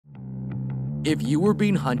If you were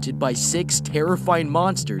being hunted by 6 terrifying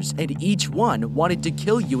monsters and each one wanted to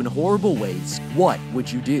kill you in horrible ways, what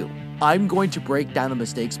would you do? I'm going to break down the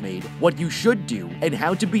mistakes made, what you should do, and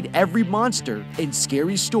how to beat every monster in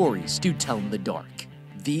scary stories to tell in the dark.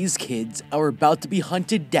 These kids are about to be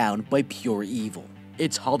hunted down by pure evil.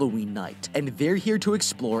 It's Halloween night, and they're here to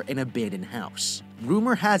explore an abandoned house.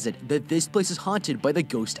 Rumor has it that this place is haunted by the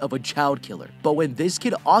ghost of a child killer, but when this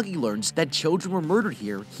kid Augie learns that children were murdered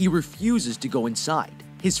here, he refuses to go inside.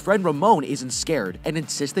 His friend Ramon isn't scared and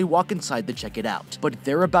insists they walk inside to check it out, but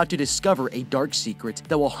they're about to discover a dark secret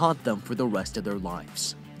that will haunt them for the rest of their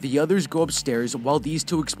lives. The others go upstairs while these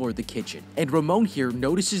two explore the kitchen, and Ramon here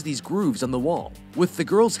notices these grooves on the wall. With the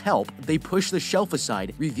girl's help, they push the shelf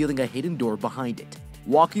aside, revealing a hidden door behind it.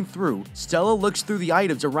 Walking through, Stella looks through the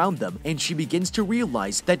items around them and she begins to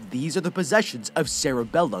realize that these are the possessions of Sarah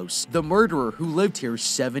Bellows, the murderer who lived here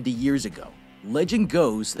 70 years ago. Legend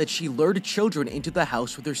goes that she lured children into the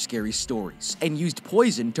house with her scary stories and used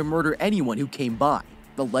poison to murder anyone who came by.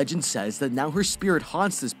 The legend says that now her spirit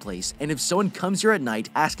haunts this place, and if someone comes here at night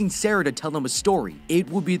asking Sarah to tell them a story, it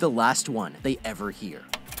will be the last one they ever hear.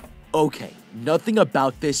 Okay, nothing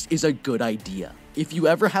about this is a good idea. If you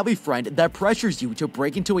ever have a friend that pressures you to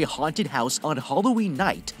break into a haunted house on Halloween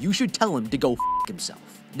night, you should tell him to go f himself.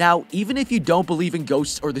 Now, even if you don't believe in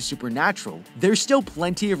ghosts or the supernatural, there's still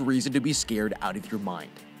plenty of reason to be scared out of your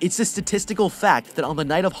mind. It's a statistical fact that on the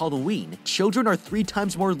night of Halloween, children are 3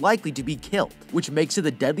 times more likely to be killed, which makes it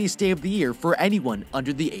the deadliest day of the year for anyone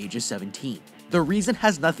under the age of 17. The reason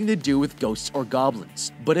has nothing to do with ghosts or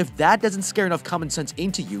goblins, but if that doesn't scare enough common sense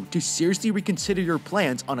into you to seriously reconsider your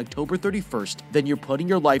plans on October 31st, then you're putting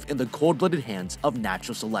your life in the cold-blooded hands of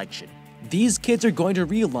natural selection. These kids are going to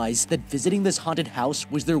realize that visiting this haunted house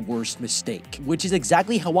was their worst mistake, which is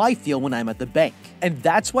exactly how I feel when I'm at the bank. And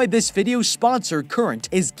that's why this video's sponsor, Current,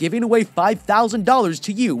 is giving away $5,000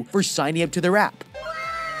 to you for signing up to their app.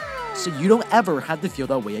 So you don't ever have to feel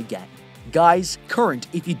that way again. Guys, Current,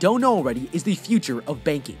 if you don't know already, is the future of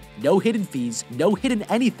banking. No hidden fees, no hidden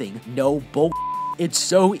anything, no bull. It's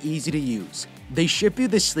so easy to use. They ship you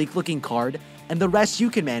this sleek-looking card, and the rest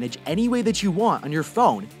you can manage any way that you want on your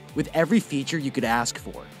phone with every feature you could ask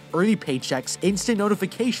for. Early paychecks, instant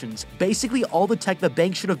notifications, basically all the tech the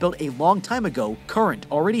bank should have built a long time ago, Current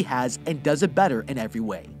already has and does it better in every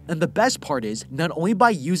way. And the best part is, not only by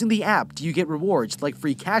using the app do you get rewards like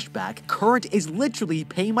free cashback, Current is literally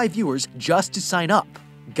paying my viewers just to sign up.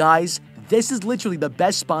 Guys, this is literally the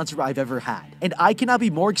best sponsor I've ever had, and I cannot be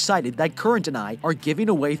more excited that Current and I are giving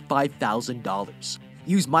away $5,000.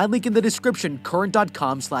 Use my link in the description,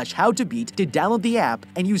 current.com/howtobeat, to download the app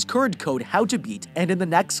and use current code HOWTOBEAT, and in the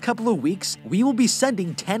next couple of weeks, we will be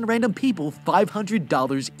sending 10 random people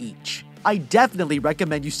 $500 each. I definitely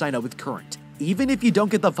recommend you sign up with Current. Even if you don't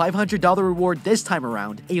get the $500 reward this time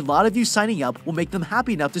around, a lot of you signing up will make them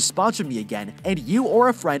happy enough to sponsor me again, and you or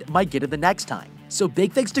a friend might get it the next time. So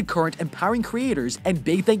big thanks to Current empowering creators, and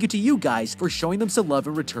big thank you to you guys for showing them some love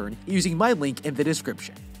in return using my link in the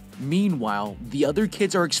description. Meanwhile, the other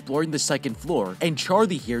kids are exploring the second floor, and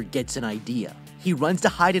Charlie here gets an idea. He runs to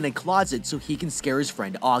hide in a closet so he can scare his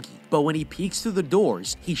friend Augie, but when he peeks through the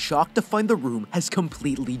doors, he's shocked to find the room has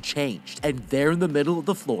completely changed, and there in the middle of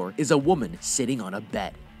the floor is a woman sitting on a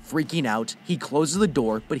bed. Freaking out, he closes the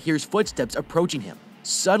door but hears footsteps approaching him.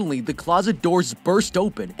 Suddenly, the closet doors burst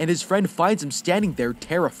open and his friend finds him standing there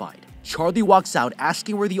terrified. Charlie walks out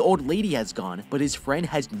asking where the old lady has gone, but his friend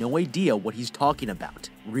has no idea what he's talking about.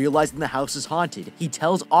 Realizing the house is haunted, he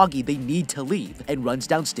tells Augie they need to leave and runs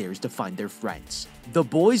downstairs to find their friends. The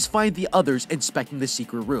boys find the others inspecting the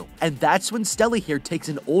secret room, and that's when Stella here takes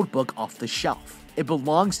an old book off the shelf. It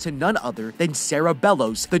belongs to none other than Sarah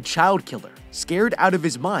Bellows, the child killer. Scared out of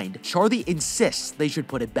his mind, Charlie insists they should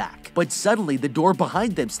put it back, but suddenly the door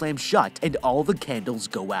behind them slams shut and all the candles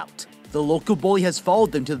go out. The local bully has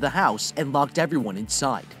followed them to the house and locked everyone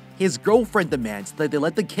inside. His girlfriend demands that they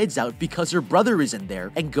let the kids out because her brother is in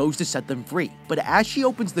there and goes to set them free. But as she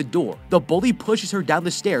opens the door, the bully pushes her down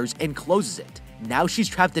the stairs and closes it. Now she's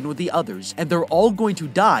trapped in with the others, and they're all going to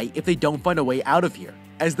die if they don't find a way out of here.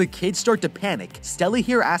 As the kids start to panic, Stella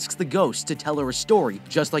here asks the ghost to tell her a story,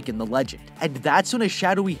 just like in the legend. And that's when a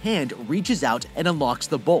shadowy hand reaches out and unlocks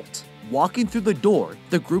the bolt. Walking through the door,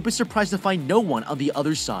 the group is surprised to find no one on the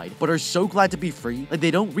other side, but are so glad to be free that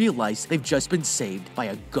they don't realize they've just been saved by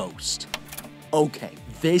a ghost. Okay,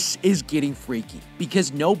 this is getting freaky,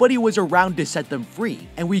 because nobody was around to set them free,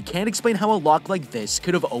 and we can't explain how a lock like this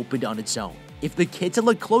could have opened on its own. If the kids had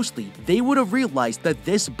looked closely, they would have realized that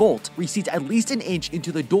this bolt recedes at least an inch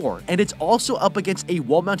into the door, and it's also up against a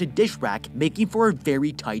wall-mounted dish rack, making for a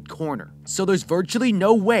very tight corner. So there's virtually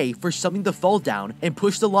no way for something to fall down and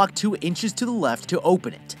push the lock 2 inches to the left to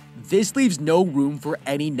open it. This leaves no room for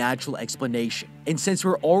any natural explanation, and since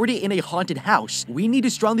we're already in a haunted house, we need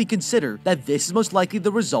to strongly consider that this is most likely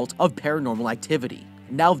the result of paranormal activity.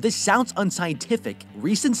 Now, if this sounds unscientific,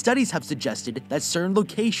 recent studies have suggested that certain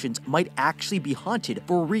locations might actually be haunted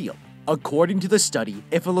for real. According to the study,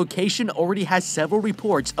 if a location already has several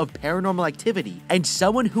reports of paranormal activity and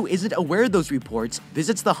someone who isn't aware of those reports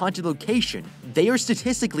visits the haunted location, they are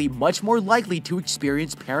statistically much more likely to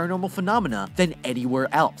experience paranormal phenomena than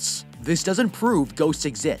anywhere else. This doesn't prove ghosts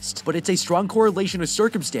exist, but it's a strong correlation of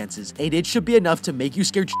circumstances, and it should be enough to make you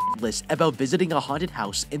scared shitless about visiting a haunted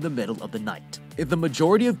house in the middle of the night. In the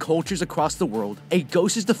majority of cultures across the world, a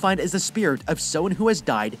ghost is defined as the spirit of someone who has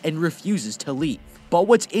died and refuses to leave. But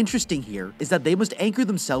what's interesting here is that they must anchor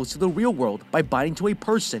themselves to the real world by binding to a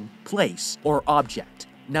person, place, or object.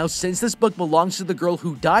 Now, since this book belongs to the girl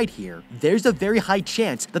who died here, there's a very high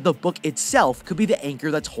chance that the book itself could be the anchor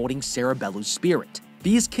that's holding Sarah Bellu's spirit.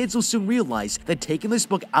 These kids will soon realize that taking this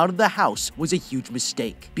book out of the house was a huge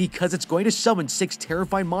mistake, because it's going to summon 6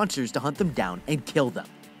 terrifying monsters to hunt them down and kill them.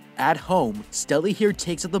 At home, Stella here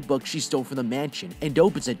takes out the book she stole from the mansion and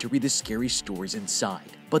opens it to read the scary stories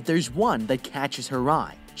inside. But there's one that catches her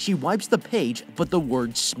eye. She wipes the page, but the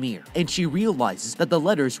words smear, and she realizes that the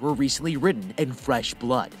letters were recently written in fresh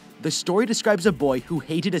blood. The story describes a boy who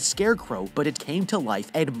hated a scarecrow, but it came to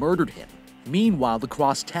life and murdered him. Meanwhile,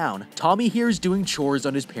 across town, Tommy here is doing chores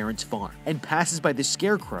on his parents' farm and passes by the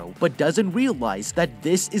scarecrow, but doesn't realize that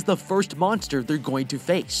this is the first monster they're going to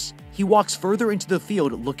face. He walks further into the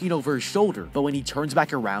field looking over his shoulder, but when he turns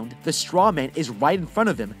back around, the straw man is right in front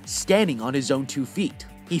of him, standing on his own 2 feet.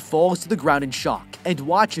 He falls to the ground in shock and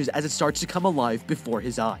watches as it starts to come alive before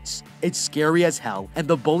his eyes. It's scary as hell, and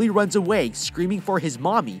the bully runs away screaming for his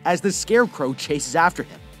mommy as the scarecrow chases after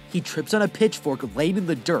him. He trips on a pitchfork laying in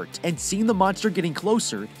the dirt, and seeing the monster getting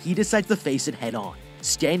closer, he decides to face it head on.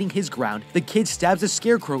 Standing his ground, the kid stabs the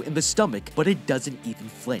scarecrow in the stomach, but it doesn't even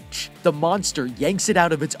flinch. The monster yanks it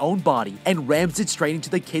out of its own body and rams it straight into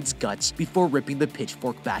the kid's guts before ripping the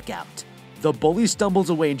pitchfork back out. The bully stumbles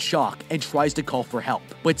away in shock and tries to call for help,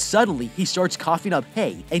 but suddenly he starts coughing up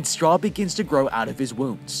hay and straw begins to grow out of his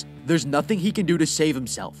wounds. There's nothing he can do to save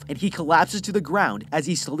himself, and he collapses to the ground as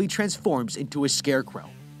he slowly transforms into a scarecrow.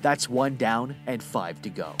 That's 1 down and 5 to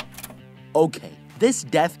go. Okay, this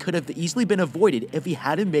death could have easily been avoided if he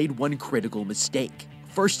hadn't made one critical mistake.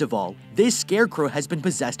 First of all, this scarecrow has been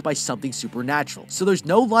possessed by something supernatural, so there's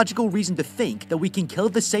no logical reason to think that we can kill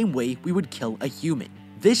it the same way we would kill a human.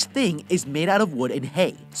 This thing is made out of wood and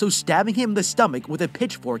hay, so stabbing him in the stomach with a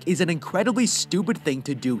pitchfork is an incredibly stupid thing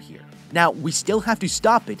to do here. Now, we still have to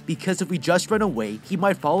stop it because if we just run away, he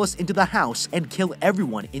might follow us into the house and kill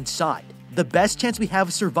everyone inside. The best chance we have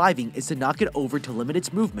of surviving is to knock it over to limit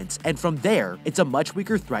its movements, and from there, it's a much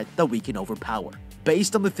weaker threat that we can overpower.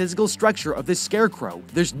 Based on the physical structure of this scarecrow,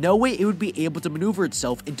 there's no way it would be able to maneuver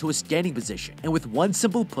itself into a standing position, and with one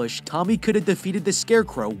simple push, Tommy could have defeated the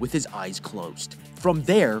scarecrow with his eyes closed. From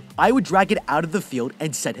there, I would drag it out of the field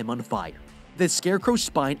and set him on fire. The scarecrow's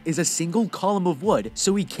spine is a single column of wood,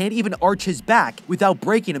 so he can't even arch his back without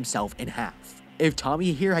breaking himself in half. If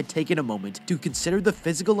Tommy here had taken a moment to consider the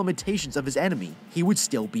physical limitations of his enemy, he would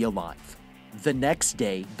still be alive. The next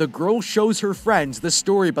day, the girl shows her friends the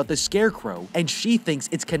story about the scarecrow, and she thinks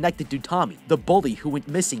it's connected to Tommy, the bully who went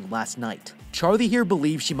missing last night. Charlie here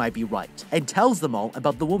believes she might be right, and tells them all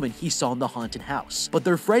about the woman he saw in the haunted house, but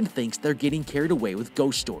their friend thinks they're getting carried away with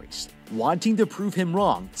ghost stories. Wanting to prove him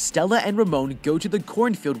wrong, Stella and Ramon go to the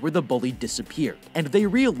cornfield where the bully disappeared, and they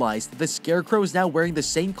realize that the scarecrow is now wearing the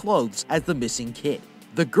same clothes as the missing kid.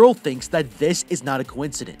 The girl thinks that this is not a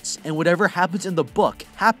coincidence, and whatever happens in the book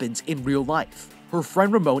happens in real life. Her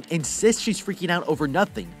friend Ramon insists she's freaking out over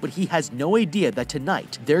nothing, but he has no idea that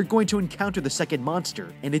tonight they're going to encounter the second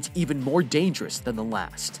monster, and it's even more dangerous than the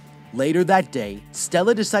last. Later that day,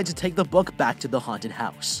 Stella decides to take the book back to the haunted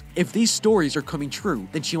house. If these stories are coming true,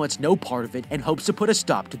 then she wants no part of it and hopes to put a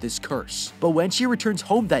stop to this curse. But when she returns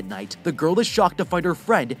home that night, the girl is shocked to find her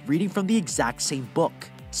friend reading from the exact same book.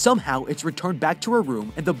 Somehow, it's returned back to her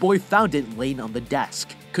room and the boy found it laying on the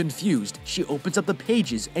desk. Confused, she opens up the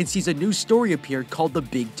pages and sees a new story appear called The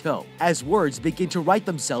Big Toe, as words begin to write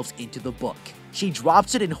themselves into the book. She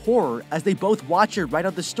drops it in horror as they both watch her write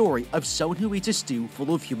out the story of someone who eats a stew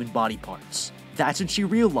full of human body parts. That's when she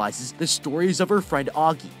realizes the story is of her friend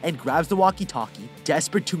Augie and grabs the walkie-talkie,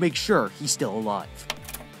 desperate to make sure he's still alive.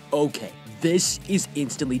 Okay, this is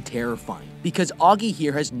instantly terrifying because Augie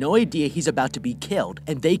here has no idea he's about to be killed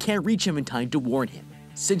and they can't reach him in time to warn him.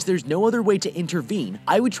 Since there's no other way to intervene,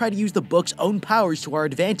 I would try to use the book's own powers to our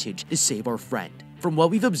advantage to save our friend. From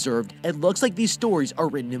what we've observed, it looks like these stories are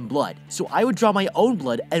written in blood, so I would draw my own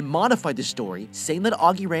blood and modify the story, saying that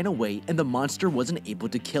Augie ran away and the monster wasn't able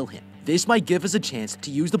to kill him. This might give us a chance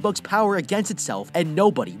to use the book's power against itself and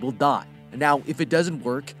nobody will die. Now, if it doesn't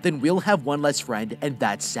work, then we'll have one less friend and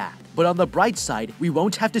that's sad. But on the bright side, we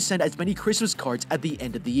won't have to send as many Christmas cards at the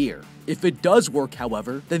end of the year. If it does work,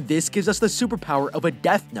 however, then this gives us the superpower of a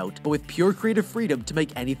Death Note, but with pure creative freedom to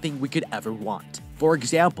make anything we could ever want. For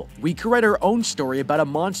example, we could write our own story about a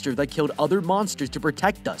monster that killed other monsters to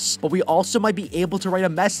protect us, but we also might be able to write a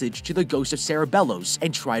message to the ghost of Sarah Bellows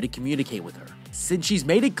and try to communicate with her. Since she's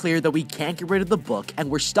made it clear that we can't get rid of the book and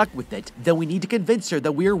we're stuck with it, then we need to convince her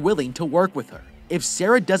that we are willing to work with her. If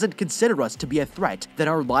Sarah doesn't consider us to be a threat, then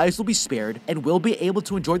our lives will be spared and we'll be able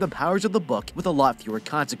to enjoy the powers of the book with a lot fewer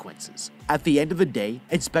consequences. At the end of the day,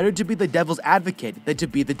 it's better to be the devil's advocate than to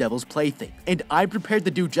be the devil's plaything, and I'm prepared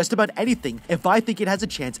to do just about anything if I think it has a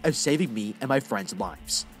chance of saving me and my friends'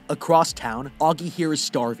 lives. Across town, Augie here is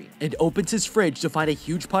starving and opens his fridge to find a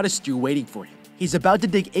huge pot of stew waiting for him. He's about to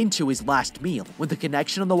dig into his last meal when the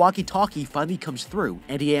connection on the walkie-talkie finally comes through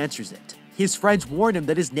and he answers it. His friends warn him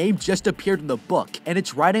that his name just appeared in the book and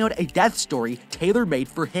it's writing out a death story tailor-made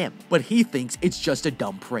for him, but he thinks it's just a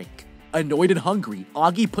dumb prank. Annoyed and hungry,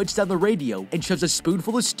 Augie puts down the radio and shoves a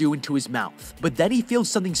spoonful of stew into his mouth, but then he feels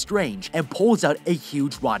something strange and pulls out a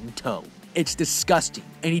huge rotten toe. It's disgusting,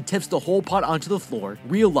 and he tips the whole pot onto the floor,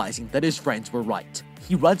 realizing that his friends were right.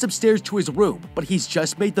 He runs upstairs to his room, but he's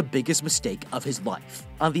just made the biggest mistake of his life.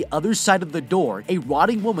 On the other side of the door, a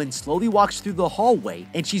rotting woman slowly walks through the hallway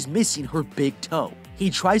and she's missing her big toe. He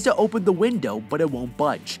tries to open the window, but it won't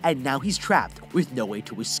budge, and now he's trapped with no way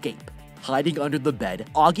to escape. Hiding under the bed,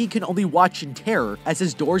 Augie can only watch in terror as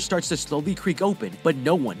his door starts to slowly creak open, but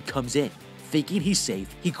no one comes in. Thinking he's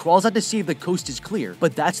safe, he crawls out to see if the coast is clear,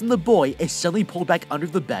 but that's when the boy is suddenly pulled back under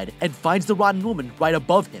the bed and finds the rotten woman right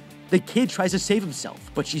above him. The kid tries to save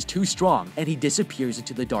himself, but she's too strong and he disappears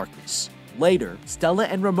into the darkness. Later, Stella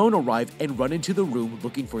and Ramon arrive and run into the room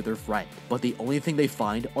looking for their friend, but the only thing they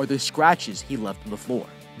find are the scratches he left on the floor.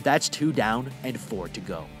 That's 2 down and 4 to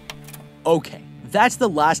go. Okay, that's the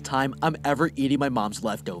last time I'm ever eating my mom's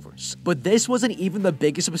leftovers, but this wasn't even the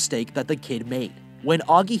biggest mistake that the kid made. When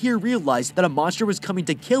Augie here realized that a monster was coming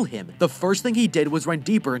to kill him, the first thing he did was run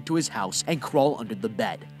deeper into his house and crawl under the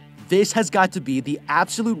bed. This has got to be the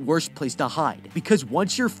absolute worst place to hide, because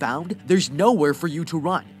once you're found, there's nowhere for you to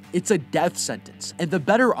run. It's a death sentence, and the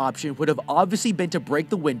better option would have obviously been to break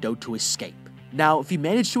the window to escape. Now, if he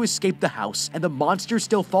managed to escape the house and the monster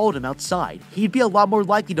still followed him outside, he'd be a lot more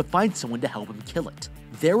likely to find someone to help him kill it.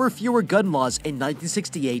 There were fewer gun laws in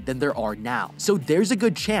 1968 than there are now, so there's a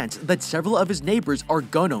good chance that several of his neighbors are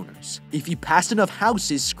gun owners. If he passed enough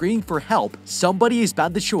houses screaming for help, somebody is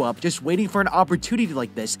bound to show up just waiting for an opportunity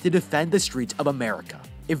like this to defend the streets of America.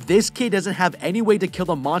 If this kid doesn't have any way to kill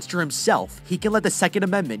the monster himself, he can let the Second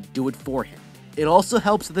Amendment do it for him. It also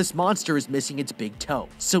helps that this monster is missing its big toe,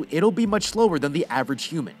 so it'll be much slower than the average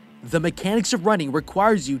human. The mechanics of running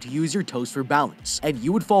requires you to use your toes for balance, and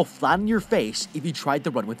you would fall flat on your face if you tried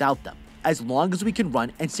to run without them. As long as we can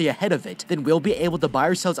run and stay ahead of it, then we'll be able to buy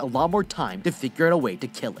ourselves a lot more time to figure out a way to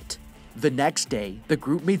kill it. The next day, the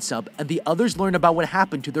group meets up and the others learn about what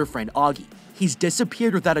happened to their friend Augie. He's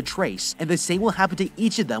disappeared without a trace, and the same will happen to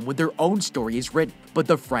each of them when their own story is written, but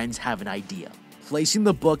the friends have an idea. Placing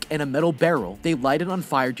the book in a metal barrel, they light it on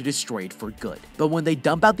fire to destroy it for good. But when they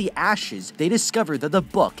dump out the ashes, they discover that the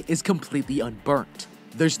book is completely unburnt.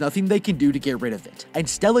 There's nothing they can do to get rid of it, and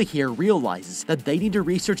Stella here realizes that they need to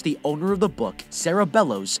research the owner of the book, Sarah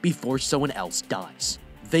Bellows, before someone else dies.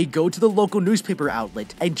 They go to the local newspaper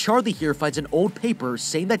outlet, and Charlie here finds an old paper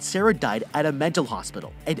saying that Sarah died at a mental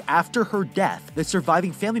hospital, and after her death, the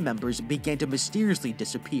surviving family members began to mysteriously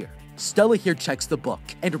disappear. Stella here checks the book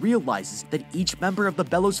and realizes that each member of the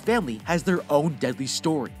Bellows family has their own deadly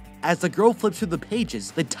story. As the girl flips through the pages,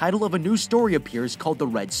 the title of a new story appears called The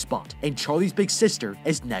Red Spot, and Charlie's big sister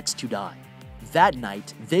is next to die. That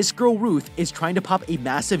night, this girl Ruth is trying to pop a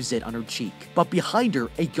massive zit on her cheek, but behind her,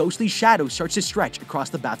 a ghostly shadow starts to stretch across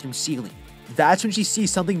the bathroom ceiling. That's when she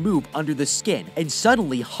sees something move under the skin, and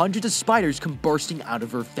suddenly hundreds of spiders come bursting out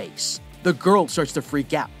of her face. The girl starts to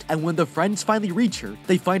freak out, and when the friends finally reach her,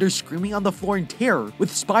 they find her screaming on the floor in terror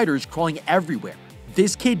with spiders crawling everywhere.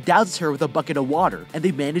 This kid douses her with a bucket of water, and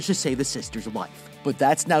they manage to save the sister's life. But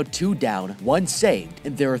that's now 2 down, 1 saved,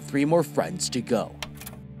 and there are 3 more friends to go.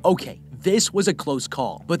 Okay, This was a close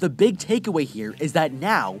call, but the big takeaway here is that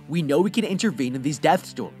now we know we can intervene in these death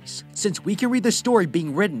stories. Since we can read the story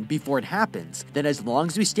being written before it happens, then as long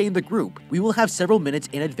as we stay in the group, we will have several minutes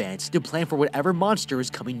in advance to plan for whatever monster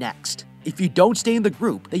is coming next. If you don't stay in the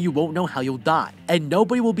group, then you won't know how you'll die, and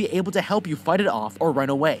nobody will be able to help you fight it off or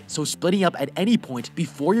run away, so splitting up at any point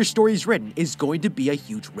before your story is written is going to be a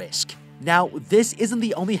huge risk. Now, this isn't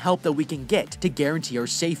the only help that we can get to guarantee our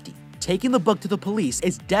safety. Taking the book to the police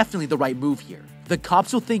is definitely the right move here. The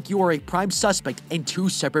cops will think you are a prime suspect in 2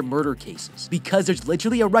 separate murder cases, because there's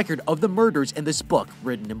literally a record of the murders in this book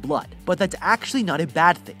written in blood. But that's actually not a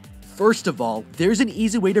bad thing. First of all, there's an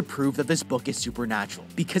easy way to prove that this book is supernatural,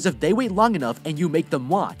 because if they wait long enough and you make them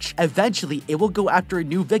watch, eventually it will go after a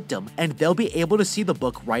new victim and they'll be able to see the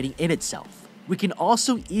book writing in itself. We can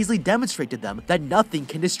also easily demonstrate to them that nothing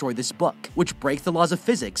can destroy this book, which breaks the laws of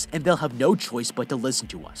physics, and they'll have no choice but to listen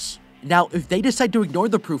to us. Now, if they decide to ignore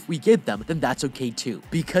the proof we give them, then that's okay too,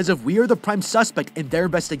 because if we are the prime suspect in their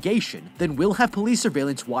investigation, then we'll have police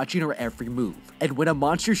surveillance watching our every move, and when a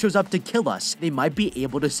monster shows up to kill us, they might be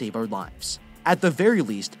able to save our lives. At the very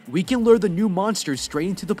least, we can lure the new monsters straight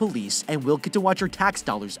into the police, and we'll get to watch our tax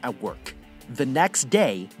dollars at work. The next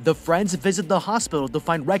day, the friends visit the hospital to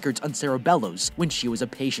find records on Sarah Bellows when she was a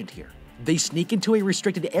patient here. They sneak into a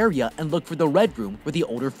restricted area and look for the red room where the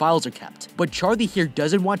older files are kept, but Charlie here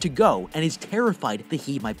doesn't want to go and is terrified that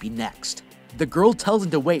he might be next. The girl tells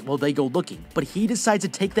him to wait while they go looking, but he decides to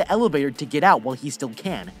take the elevator to get out while he still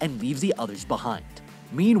can and leaves the others behind.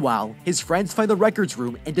 Meanwhile, his friends find the records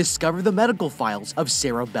room and discover the medical files of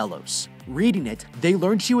Sarah Bellows. Reading it, they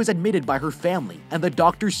learn she was admitted by her family, and the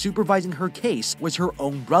doctor supervising her case was her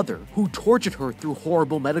own brother, who tortured her through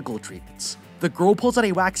horrible medical treatments. The girl pulls out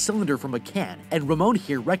a wax cylinder from a can, and Ramon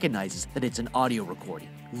here recognizes that it's an audio recording.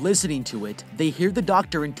 Listening to it, they hear the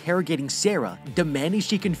doctor interrogating Sarah, demanding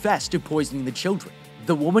she confess to poisoning the children.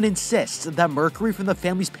 The woman insists that mercury from the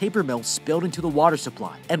family's paper mill spilled into the water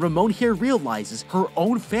supply, and Ramon here realizes her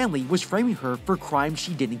own family was framing her for crimes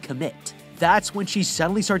she didn't commit. That's when she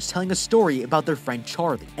suddenly starts telling a story about their friend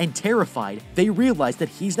Charlie, and terrified, they realize that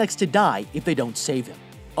he's next to die if they don't save him.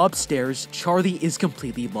 Upstairs, Charlie is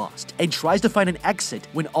completely lost and tries to find an exit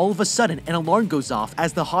when all of a sudden an alarm goes off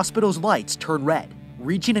as the hospital's lights turn red.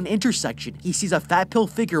 Reaching an intersection, he sees a fat pill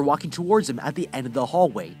figure walking towards him at the end of the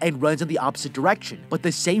hallway and runs in the opposite direction, but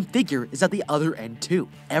the same figure is at the other end too.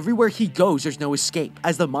 Everywhere he goes, there's no escape,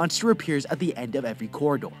 as the monster appears at the end of every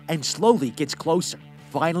corridor and slowly gets closer.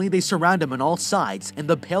 Finally, they surround him on all sides, and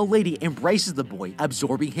the pale lady embraces the boy,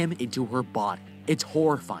 absorbing him into her body. It's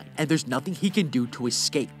horrifying, and there's nothing he can do to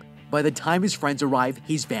escape. By the time his friends arrive,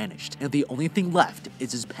 he's vanished, and the only thing left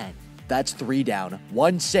is his pen. That's 3 down,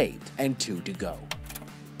 1 saved, and 2 to go.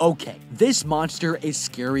 Okay, this monster is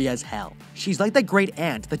scary as hell. She's like that great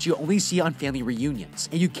aunt that you only see on family reunions,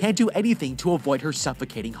 and you can't do anything to avoid her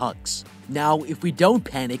suffocating hugs. Now, if we don't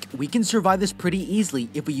panic, we can survive this pretty easily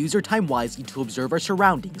if we use our time wisely to observe our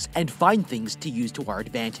surroundings and find things to use to our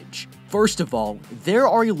advantage. First of all, there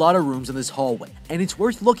are a lot of rooms in this hallway, and it's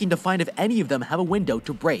worth looking to find if any of them have a window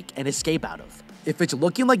to break and escape out of. If it's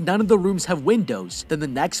looking like none of the rooms have windows, then the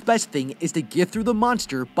next best thing is to get through the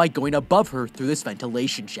monster by going above her through this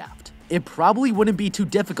ventilation shaft. It probably wouldn't be too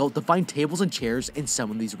difficult to find tables and chairs in some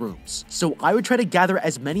of these rooms, so I would try to gather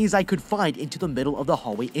as many as I could find into the middle of the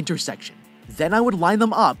hallway intersection. Then I would line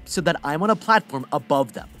them up so that I'm on a platform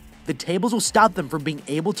above them. The tables will stop them from being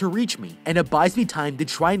able to reach me, and it buys me time to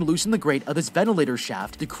try and loosen the grate of this ventilator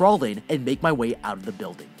shaft to crawl in and make my way out of the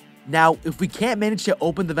building. Now, if we can't manage to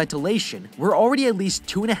open the ventilation, we're already at least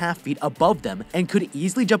 2.5 feet above them and could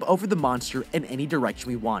easily jump over the monster in any direction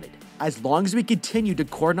we wanted. As long as we continue to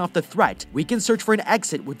cordon off the threat, we can search for an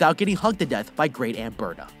exit without getting hugged to death by Great Aunt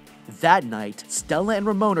Berta. That night, Stella and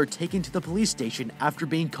Ramon are taken to the police station after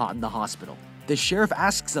being caught in the hospital. The sheriff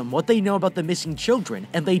asks them what they know about the missing children,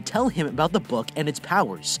 and they tell him about the book and its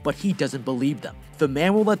powers, but he doesn't believe them. The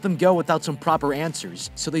man will let them go without some proper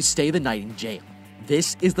answers, so they stay the night in jail.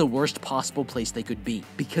 This is the worst possible place they could be,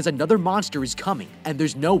 because another monster is coming, and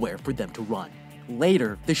there's nowhere for them to run.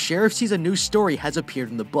 Later, the sheriff sees a new story has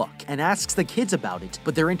appeared in the book, and asks the kids about it,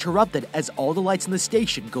 but they're interrupted as all the lights in the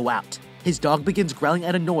station go out. His dog begins growling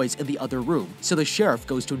at a noise in the other room, so the sheriff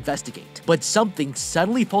goes to investigate. But something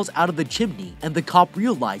suddenly falls out of the chimney, and the cop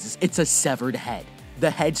realizes it's a severed head. The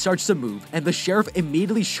head starts to move, and the sheriff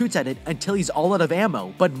immediately shoots at it until he's all out of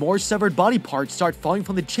ammo, but more severed body parts start falling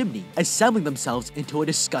from the chimney, assembling themselves into a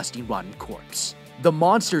disgusting rotten corpse. The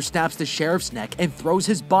monster snaps the sheriff's neck and throws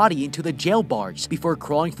his body into the jail bars before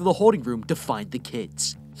crawling through the holding room to find the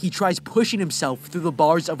kids. He tries pushing himself through the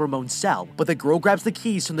bars of Ramon's cell, but the girl grabs the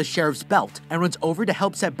keys from the sheriff's belt and runs over to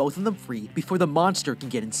help set both of them free before the monster can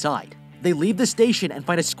get inside. They leave the station and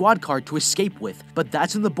find a squad car to escape with, but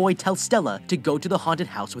that's when the boy tells Stella to go to the haunted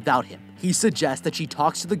house without him. He suggests that she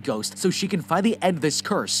talks to the ghost so she can finally end this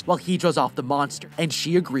curse while he draws off the monster, and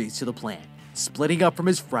she agrees to the plan. Splitting up from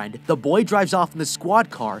his friend, the boy drives off in the squad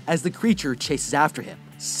car as the creature chases after him.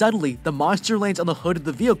 Suddenly, the monster lands on the hood of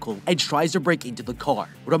the vehicle and tries to break into the car.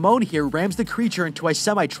 Ramon here rams the creature into a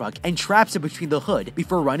semi-truck and traps it between the hood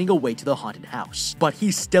before running away to the haunted house. But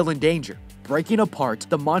he's still in danger. Breaking apart,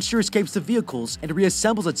 the monster escapes the vehicles and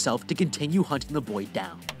reassembles itself to continue hunting the boy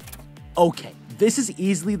down. Okay, this is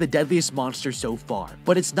easily the deadliest monster so far,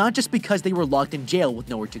 but it's not just because they were locked in jail with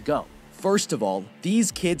nowhere to go. First of all,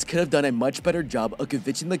 these kids could have done a much better job of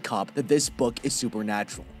convincing the cop that this book is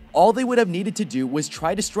supernatural. All they would have needed to do was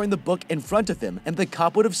try destroying the book in front of him, and the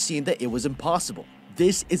cop would have seen that it was impossible.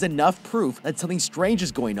 This is enough proof that something strange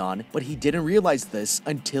is going on, but he didn't realize this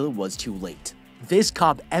until it was too late. This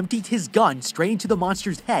cop emptied his gun straight into the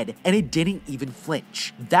monster's head, and it didn't even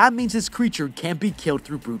flinch. That means this creature can't be killed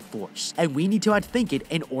through brute force, and we need to outthink it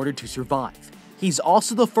in order to survive. He's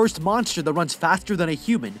also the first monster that runs faster than a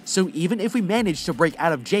human, so even if we manage to break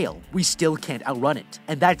out of jail, we still can't outrun it,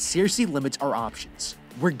 and that seriously limits our options.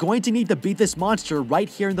 We're going to need to beat this monster right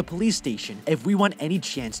here in the police station if we want any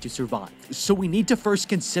chance to survive, so we need to first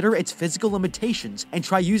consider its physical limitations and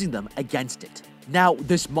try using them against it. Now,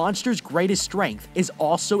 this monster's greatest strength is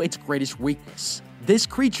also its greatest weakness. This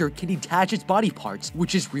creature can detach its body parts,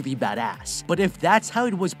 which is really badass. But if that's how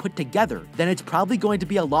it was put together, then it's probably going to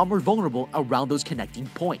be a lot more vulnerable around those connecting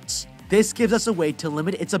points. This gives us a way to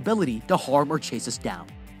limit its ability to harm or chase us down.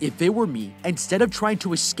 If it were me, instead of trying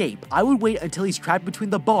to escape, I would wait until he's trapped between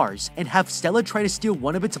the bars and have Stella try to steal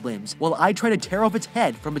one of its limbs while I try to tear off its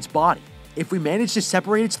head from its body. If we manage to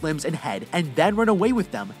separate its limbs and head and then run away with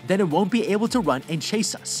them, then it won't be able to run and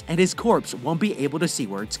chase us, and his corpse won't be able to see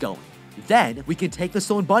where it's going. Then, we can take the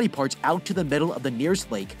stolen body parts out to the middle of the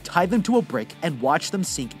nearest lake, tie them to a brick, and watch them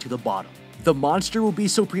sink to the bottom. The monster will be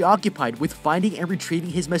so preoccupied with finding and retrieving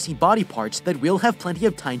his missing body parts that we'll have plenty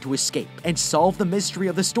of time to escape and solve the mystery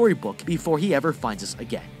of the storybook before he ever finds us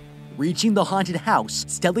again. Reaching the haunted house,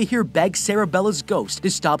 Stella here begs Sarah Bella's ghost to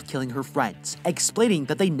stop killing her friends, explaining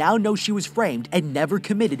that they now know she was framed and never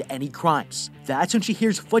committed any crimes. That's when she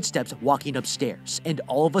hears footsteps walking upstairs, and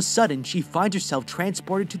all of a sudden she finds herself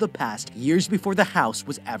transported to the past years before the house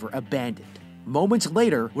was ever abandoned. Moments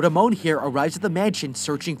later, Ramon here arrives at the mansion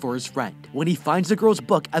searching for his friend, when he finds the girl's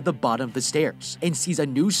book at the bottom of the stairs, and sees a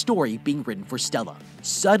new story being written for Stella.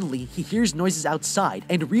 Suddenly, he hears noises outside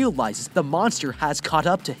and realizes the monster has caught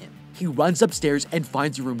up to him. He runs upstairs and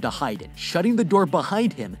finds a room to hide in, shutting the door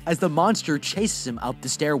behind him as the monster chases him up the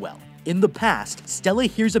stairwell. In the past, Stella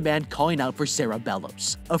hears a man calling out for Sarah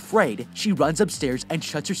Bellows. Afraid, she runs upstairs and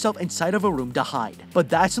shuts herself inside of a room to hide, but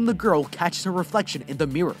that's when the girl catches her reflection in the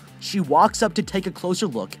mirror. She walks up to take a closer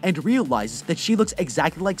look and realizes that she looks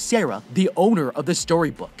exactly like Sarah, the owner of the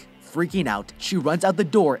storybook. Freaking out, she runs out the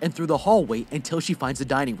door and through the hallway until she finds the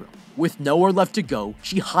dining room. With nowhere left to go,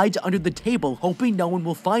 she hides under the table hoping no one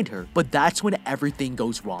will find her, but that's when everything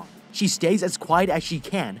goes wrong. She stays as quiet as she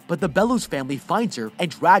can, but the Bellows family finds her and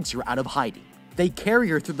drags her out of hiding. They carry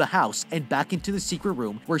her through the house and back into the secret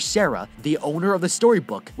room where Sarah, the owner of the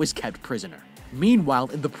storybook, was kept prisoner.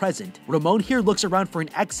 Meanwhile, in the present, Ramon here looks around for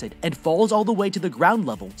an exit and falls all the way to the ground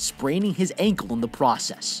level, spraining his ankle in the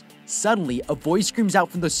process. Suddenly, a voice screams out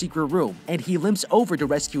from the secret room, and he limps over to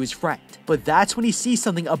rescue his friend. But that's when he sees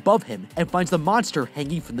something above him and finds the monster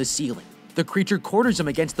hanging from the ceiling. The creature corners him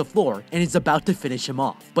against the floor and is about to finish him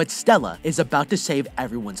off, but Stella is about to save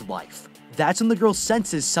everyone's life. That's when the girl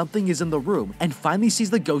senses something is in the room and finally sees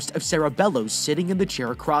the ghost of Sarah Bellows sitting in the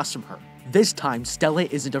chair across from her. This time, Stella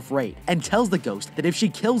isn't afraid and tells the ghost that if she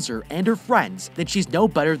kills her and her friends, then she's no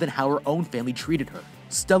better than how her own family treated her.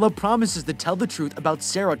 Stella promises to tell the truth about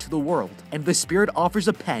Sarah to the world, and the spirit offers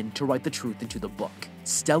a pen to write the truth into the book.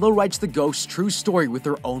 Stella writes the ghost's true story with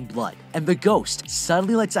her own blood, and the ghost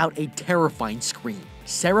suddenly lets out a terrifying scream.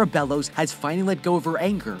 Sarah Bellows has finally let go of her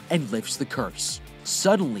anger and lifts the curse.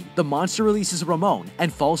 Suddenly, the monster releases Ramon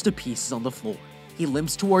and falls to pieces on the floor. He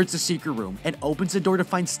limps towards the secret room and opens the door to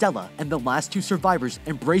find Stella and the last two survivors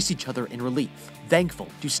embrace each other in relief, thankful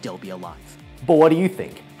to still be alive. But what do you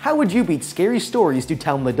think? How would you beat scary stories to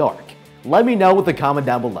tell in the dark? Let me know with a comment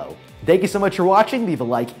down below. Thank you so much for watching, leave a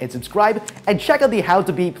like and subscribe, and check out the How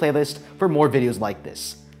to Beat playlist for more videos like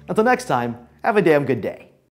this. Until next time, have a damn good day.